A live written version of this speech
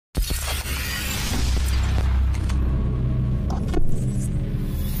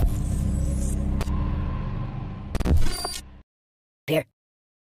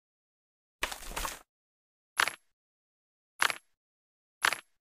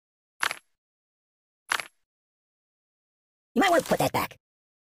You might want to put that back.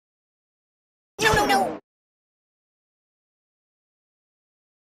 No, no, no!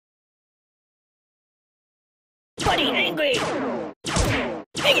 Buddy, angry!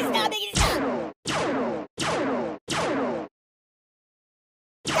 Make it stop, make it stop!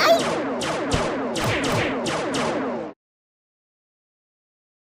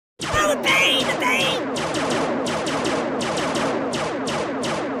 Oh, the pain, the pain!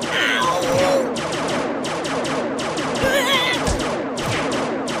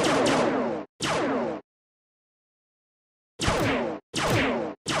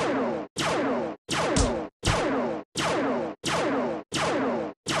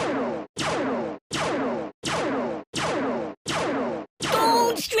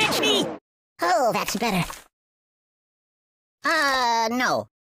 Don't stretch me! Oh, that's better. No.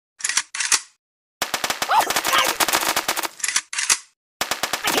 Oh, God!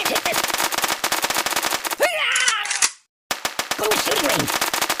 I can't take this! Go to a shooting range!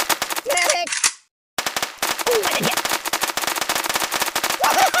 Medic! Ooh, I didn't hit!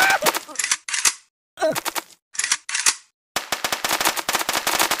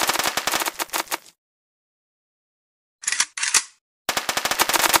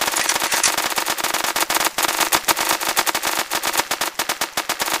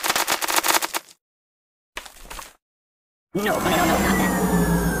 No, not that.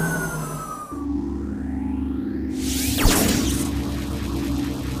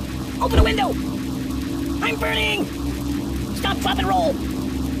 Open a window! I'm burning! Stop, flop, and roll!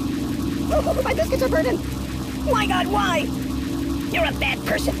 Oh, my biscuits are burning! My God, why? You're a bad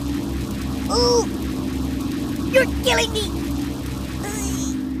person. Ooh! You're killing me!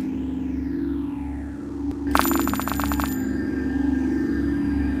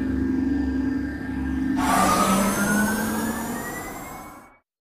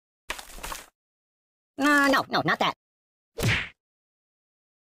 No, not that.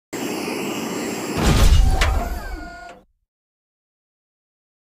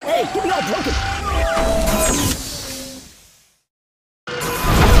 Hey, get me all broken!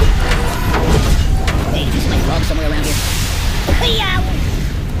 Hey, is my frog somewhere around here? Hey-yow!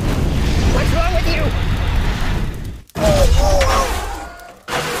 What's wrong with you?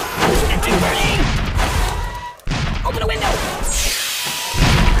 I'm burning! Open a window!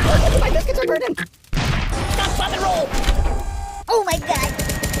 Oh, my biscuits are burning! Stop, flop, and roll! Oh my God!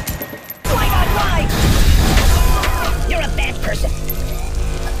 My God, why? You're a bad person.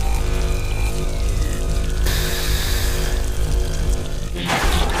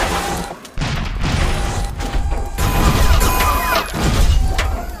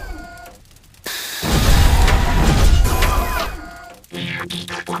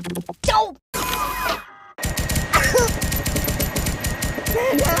 No!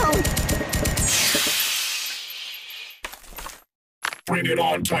 Man down! Bring it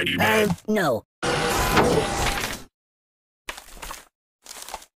on, tiny man. No.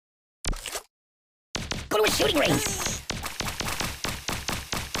 Go to a shooting range.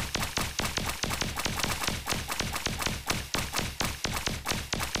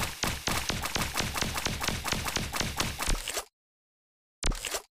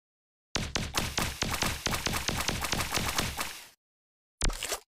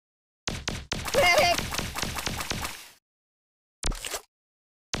 Medic!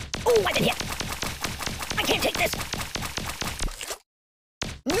 Oh, I didn't hit! I can't take this!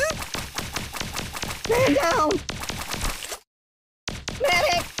 Man down!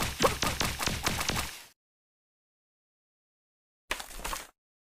 Medic!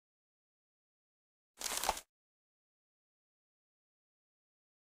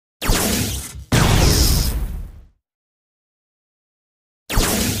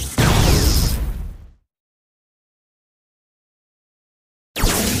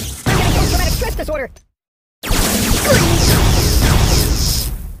 Stress disorder!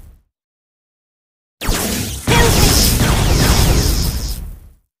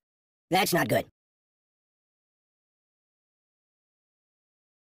 That's not good.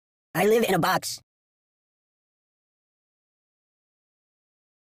 I live in a box.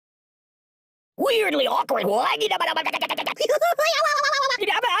 Weirdly awkward. I'm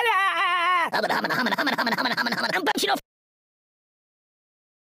bouncing off.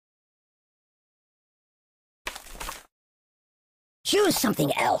 Choose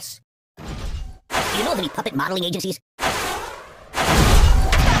something else. Do you know of any puppet modeling agencies? Stop,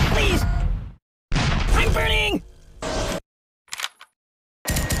 please! I'm burning!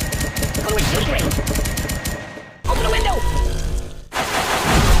 Go to a shooting range! Open a window!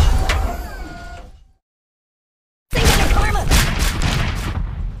 Think of your karma!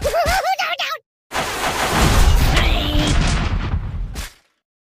 Down! Hey!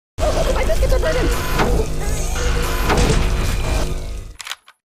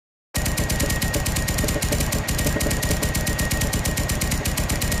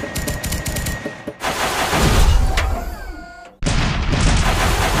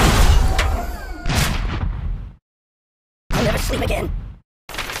 again.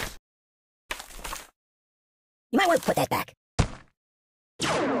 You might want to put that back.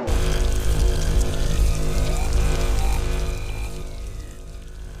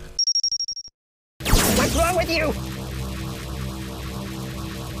 What's wrong with you?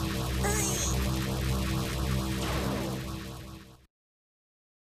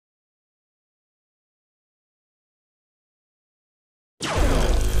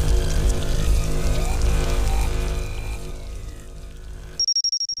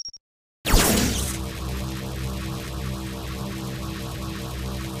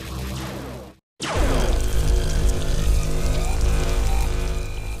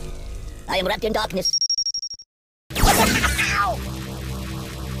 I am wrapped in darkness. Ow!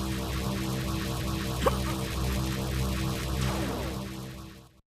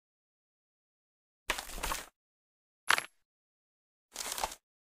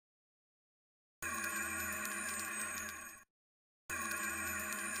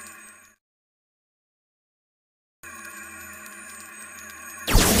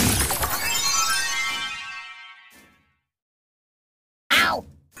 Ow!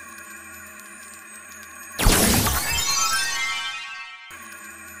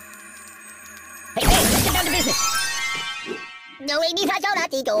 Hey, let's get down to business. No, mi faccio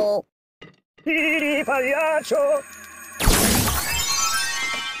ratito.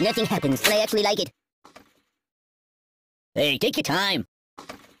 Nothing happens, and I actually like it. Hey, take your time.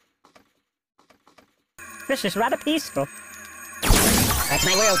 This is rather peaceful. That's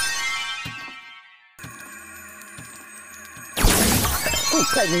my world. Ooh,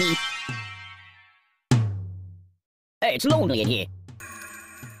 pardon me. Hey, it's lonely in here.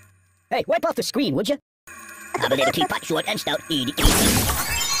 Hey, wipe off the screen, would you? I'm a little teapot, short and stout.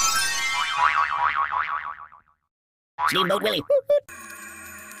 Steamboat Willie.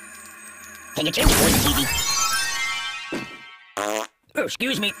 Can you change it for the TV? Oh,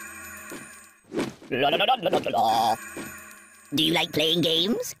 excuse me. La la la la la la. Do you like playing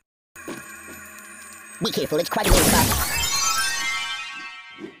games? Be careful, it's quite a load box.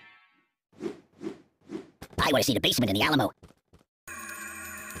 I want to see the basement in the Alamo.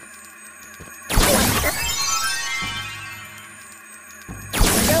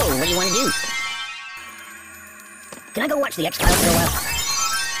 So, what do you want to do? Can I go watch the X-Files for a while?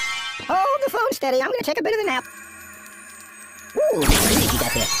 Hold the phone steady, I'm gonna take a bit of a nap. Ooh, nice fingers you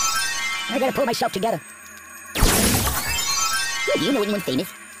got there. I gotta pull myself together. Hey, do you know anyone famous?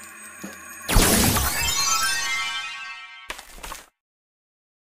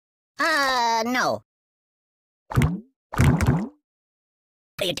 No.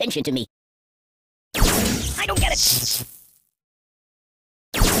 Pay attention to me. I don't get it.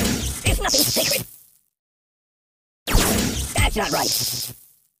 There's nothing sacred. That's not right.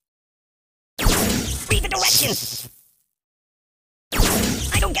 Read the directions.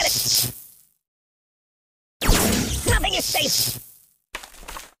 I don't get it. Nothing is safe.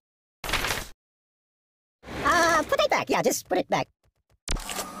 Put it back. Yeah, just put it back.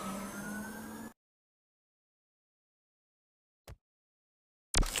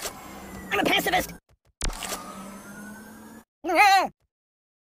 I'm a pacifist. We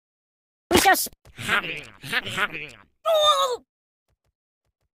just... Oh!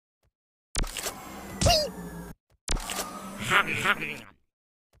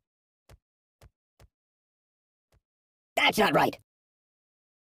 That's not right.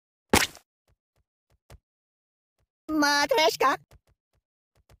 Matreshka.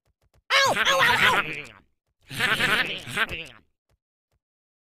 Ow! Ow! Ow! Ow!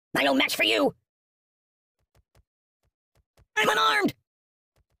 I no match for you. I'm unarmed.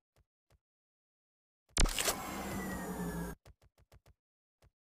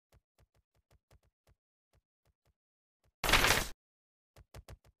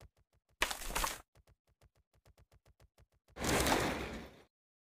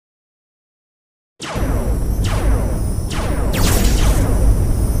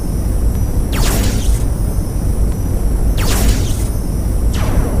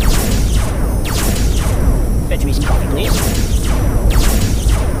 Fetch me some coffee, please.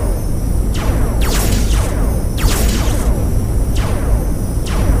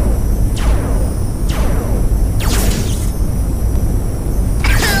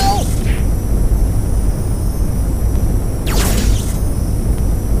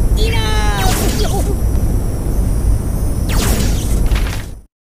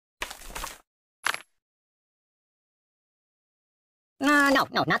 Ow!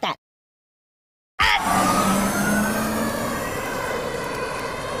 No, not that.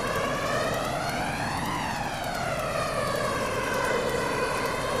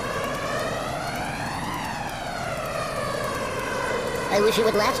 I wish it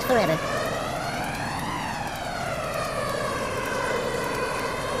would last forever.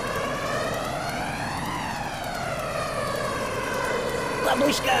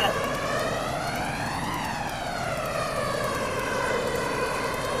 Babushka!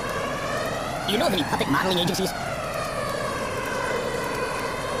 You know of any puppet modeling agencies?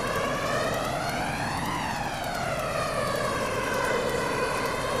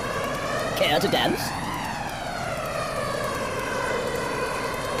 Care to dance?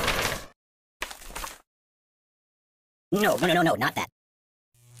 No, not that.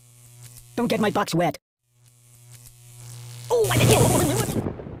 Don't get my box wet. Oh, I can't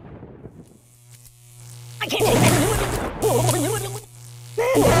take that.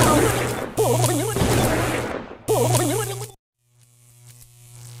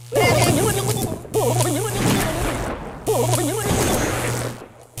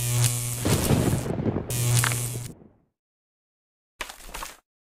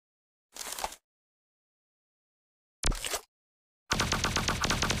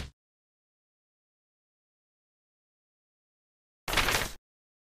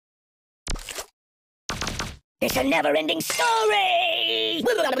 It's a never-ending story!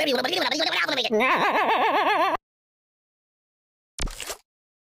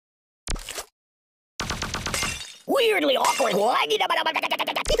 Weirdly awkward. I'm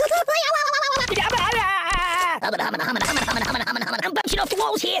bouncing off the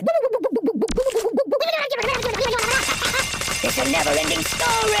walls here. It's a never-ending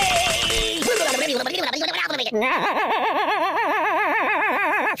story!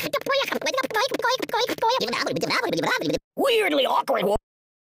 Weirdly awkward.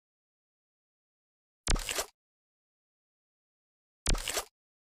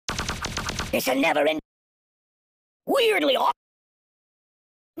 It's a never-ending... Weirdly awkward.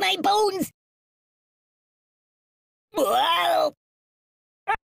 My bones! Whoa!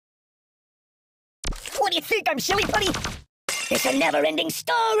 What do you think? I'm silly putty? It's a never-ending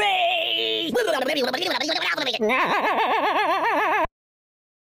story!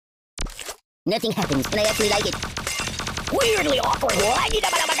 Nothing happens, and I actually like it. Weirdly awkward.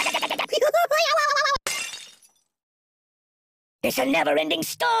 It's a never-ending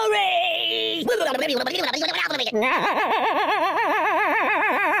story!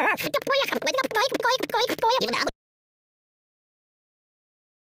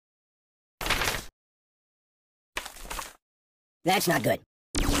 That's not good.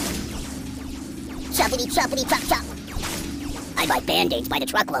 Choppity choppity chop chop. I buy band-aids by the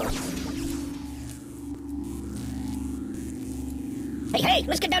truckload. Hey,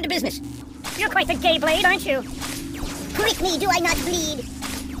 let's get down to business. You're quite the gay blade, aren't you? Prick me, do I not bleed?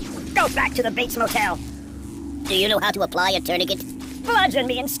 Go back to the Bates Motel. Do you know how to apply a tourniquet? Bludgeon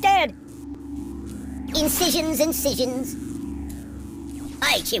me instead. Incisions.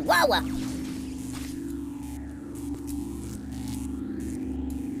 Aye, Chihuahua.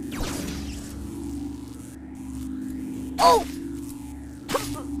 Oh!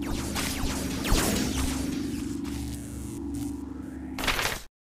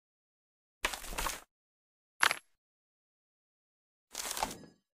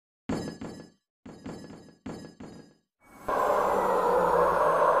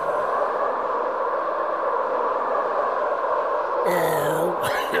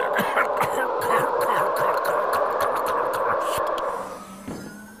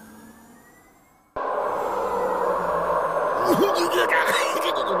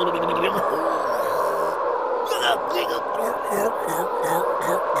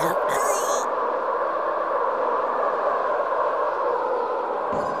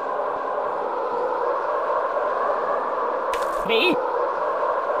 Me?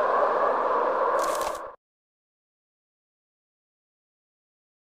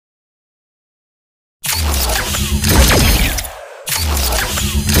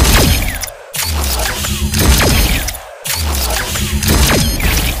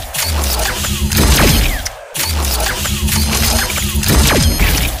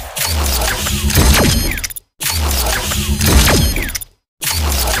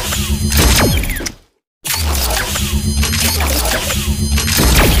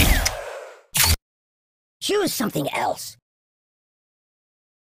 Choose something else.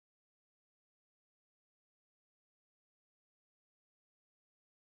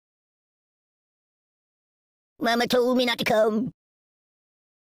 Mama told me not to come.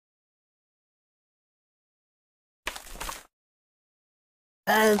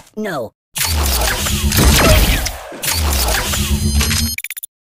 No.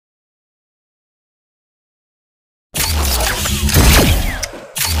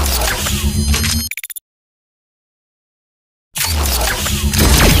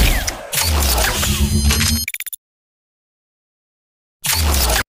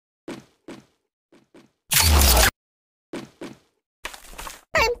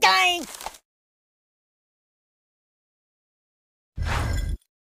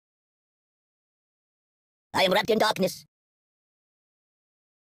 I am wrapped in darkness.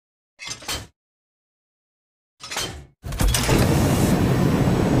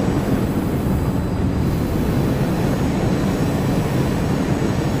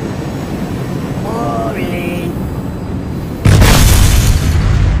 Boring.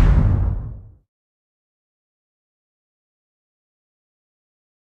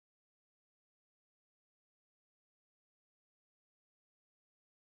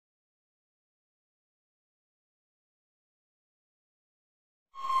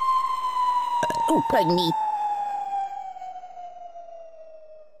 Oh, pardon me.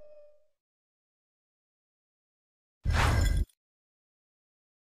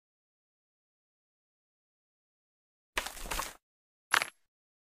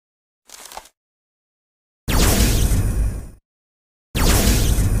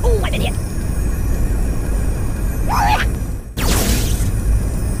 Oh, I've been hit.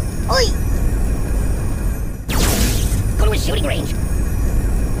 Oi! Go to a shooting range.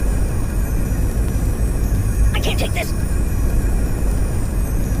 I can't take this.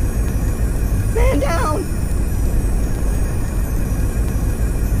 Man down!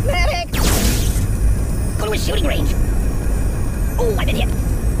 Medic! Go to a shooting range. Oh, I've been hit.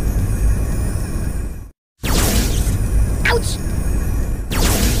 Ouch!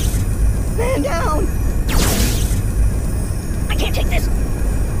 Man down! I can't take this.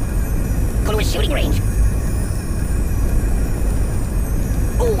 Go to a shooting range.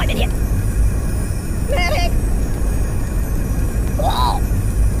 Oh, I've been hit. Medic! Oh!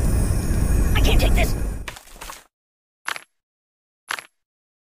 I can't take this.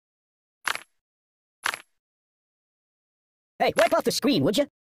 Hey, wipe off the screen, would you?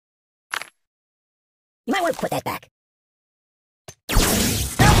 You might want to put that back.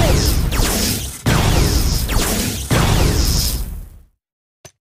 Help me!